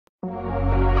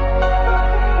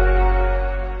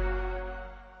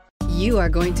You are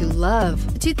going to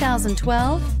love the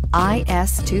 2012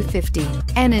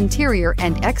 IS250. An interior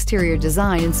and exterior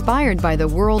design inspired by the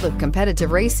world of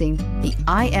competitive racing, the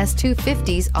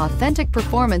IS250's authentic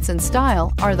performance and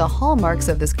style are the hallmarks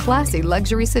of this classy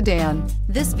luxury sedan.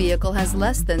 This vehicle has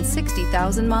less than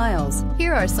 60,000 miles.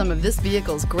 Here are some of this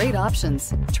vehicle's great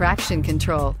options: traction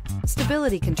control,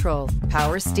 stability control,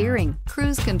 power steering,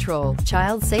 cruise control,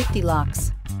 child safety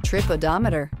locks, trip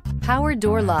odometer, power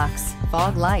door locks,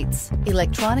 fog lights,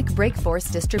 electronic brake force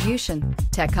distribution,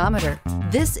 tachometer.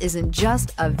 This isn't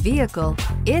just a vehicle,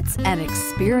 it's an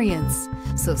experience.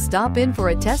 So stop in for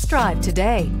a test drive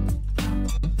today.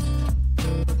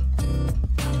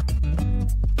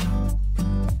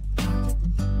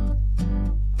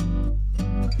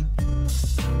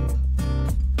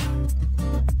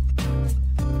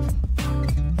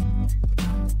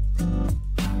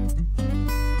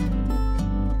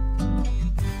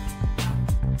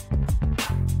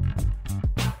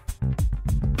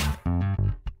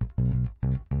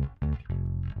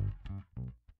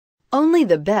 Only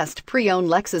the best pre-owned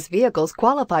Lexus vehicles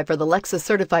qualify for the Lexus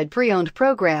Certified Pre-Owned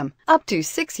program. Up to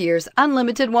 6 years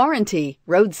unlimited warranty,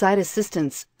 roadside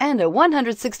assistance, and a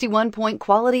 161-point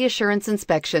quality assurance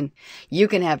inspection. You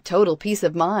can have total peace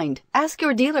of mind. Ask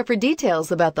your dealer for details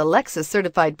about the Lexus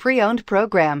Certified Pre-Owned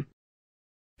program.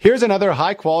 Here's another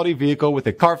high-quality vehicle with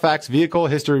a Carfax Vehicle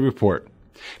History Report.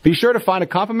 Be sure to find a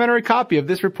complimentary copy of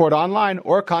this report online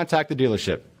or contact the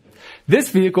dealership. This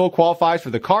vehicle qualifies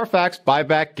for the Carfax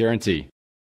Buyback Guarantee.